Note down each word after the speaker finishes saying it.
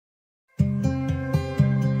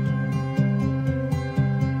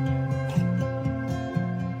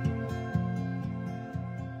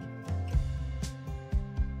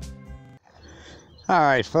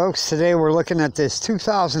Alright folks, today we're looking at this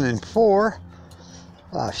 2004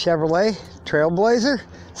 Chevrolet Trailblazer.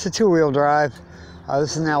 It's a two-wheel drive.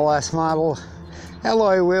 This is an LS model.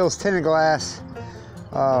 Alloy wheels, tinted glass.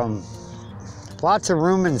 Lots of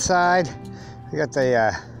room inside. We got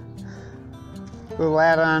the little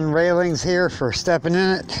add-on railings here for stepping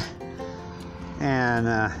in it.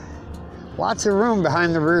 And lots of room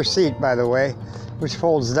behind the rear seat, by the way, which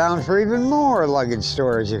folds down for even more luggage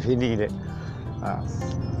storage if you need it.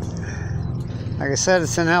 Like I said,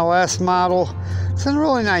 it's an LS model. It's in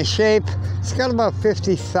really nice shape. It's got about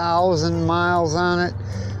 50,000 miles on it.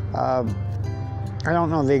 I don't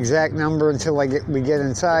know the exact number until we get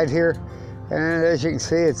inside here. And as you can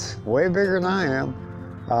see, it's way bigger than I am.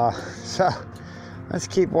 So let's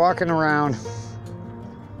keep walking around.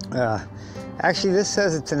 Actually, this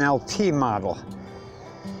says it's an LT model.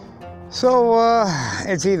 So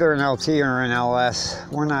it's either an LT or an LS.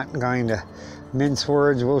 We're not going to mince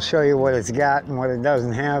words. We'll show you what it's got and what it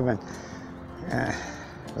doesn't have, and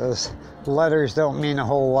those letters don't mean a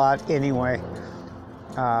whole lot anyway.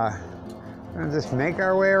 We're gonna just make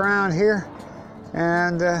our way around here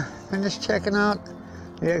and just checking out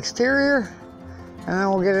the exterior, and then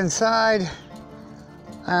we'll get inside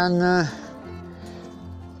and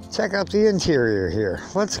check out the interior here.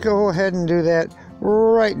 Let's go ahead and do that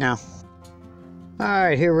right now. All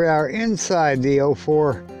right, here we are inside the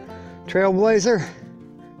 04 Trailblazer,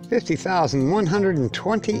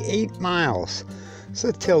 50,128 miles. It's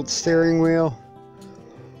a tilt steering wheel.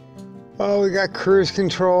 Oh, we got cruise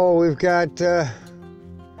control. We've got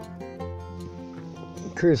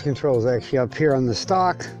cruise control is actually up here on the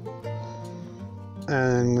stock,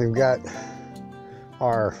 and we've got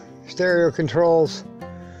our stereo controls,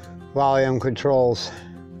 volume controls,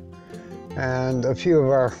 and a few of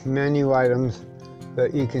our menu items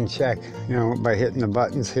that you can check, you know, by hitting the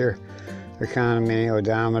buttons here. Economy,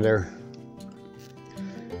 odometer,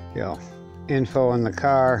 you know, info in the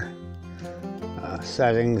car,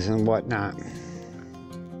 settings and whatnot.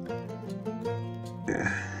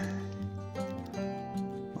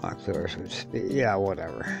 Lock doors with speed, yeah,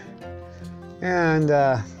 whatever. And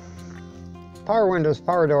power windows,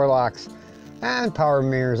 power door locks, and power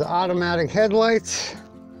mirrors, automatic headlights.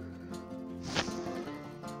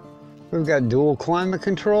 We've got dual climate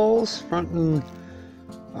controls, front and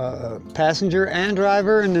passenger and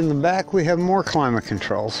driver, and in the back we have more climate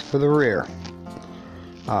controls for the rear.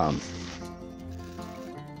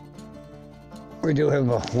 We do have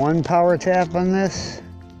one power tap on this.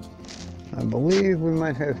 I believe we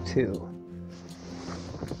might have two.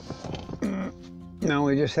 No,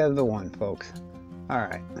 we just have the one, folks. All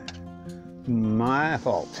right, my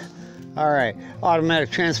fault. All right, automatic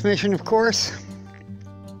transmission, of course.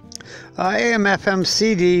 AM, FM,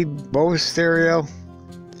 CD, Bose stereo.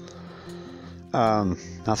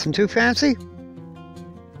 Nothing too fancy,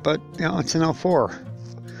 but you know, it's an 04.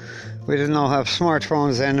 We didn't all have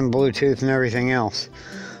smartphones and Bluetooth and everything else.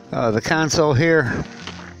 The console here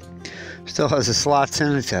still has the slots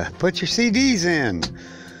in it to put your CDs in.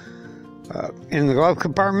 In the glove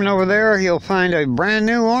compartment over there, you'll find a brand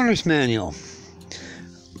new owner's manual.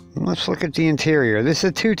 Let's look at the interior. This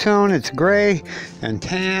is a two-tone. It's gray and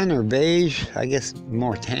tan or beige. I guess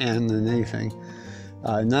more tan than anything.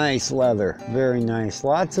 Nice leather, very nice.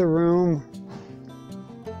 Lots of room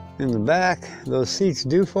in the back. Those seats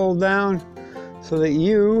do fold down so that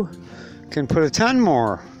you can put a ton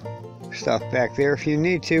more stuff back there if you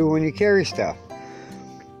need to when you carry stuff.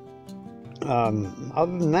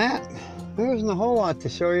 Other than that, there isn't a whole lot to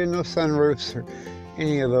show you. No sunroofs or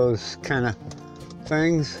any of those kind of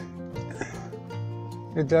things.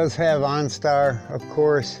 It does have OnStar, of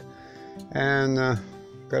course, and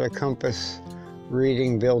got a compass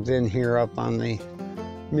reading built in here up on the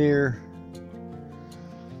mirror,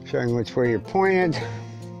 showing which way you're pointed.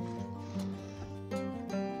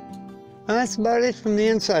 And that's about it from the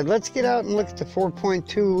inside. Let's get out and look at the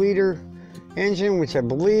 4.2 liter engine, which I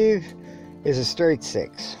believe is a straight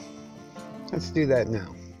six. Let's do that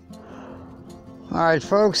now. All right,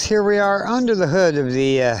 folks, here we are under the hood of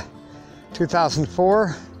the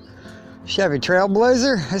 2004 Chevy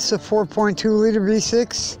Trailblazer. It's a 4.2 liter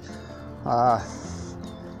V6.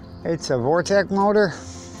 It's a Vortec motor.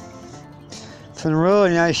 It's in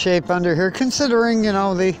really nice shape under here, considering, you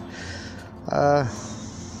know, the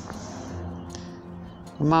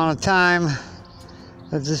amount of time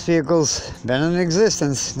that this vehicle's been in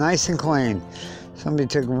existence. Nice and clean. Somebody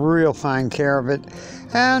took real fine care of it.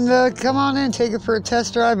 And come on in, take it for a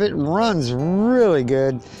test drive. It runs really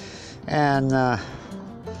good. And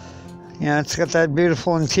yeah, it's got that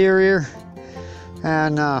beautiful interior.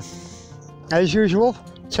 And as usual,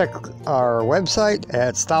 check our website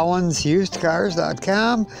at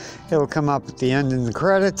StallinsUsedCars.com. It'll come up at the end in the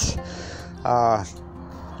credits.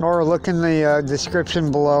 Or look in the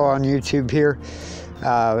description below on YouTube here.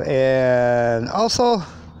 And also,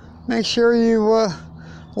 make sure you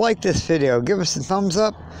like this video. Give us a thumbs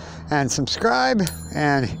up and subscribe,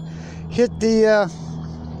 and hit the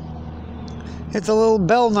little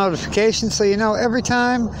bell notification so you know every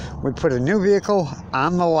time we put a new vehicle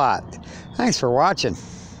on the lot. Thanks for watching.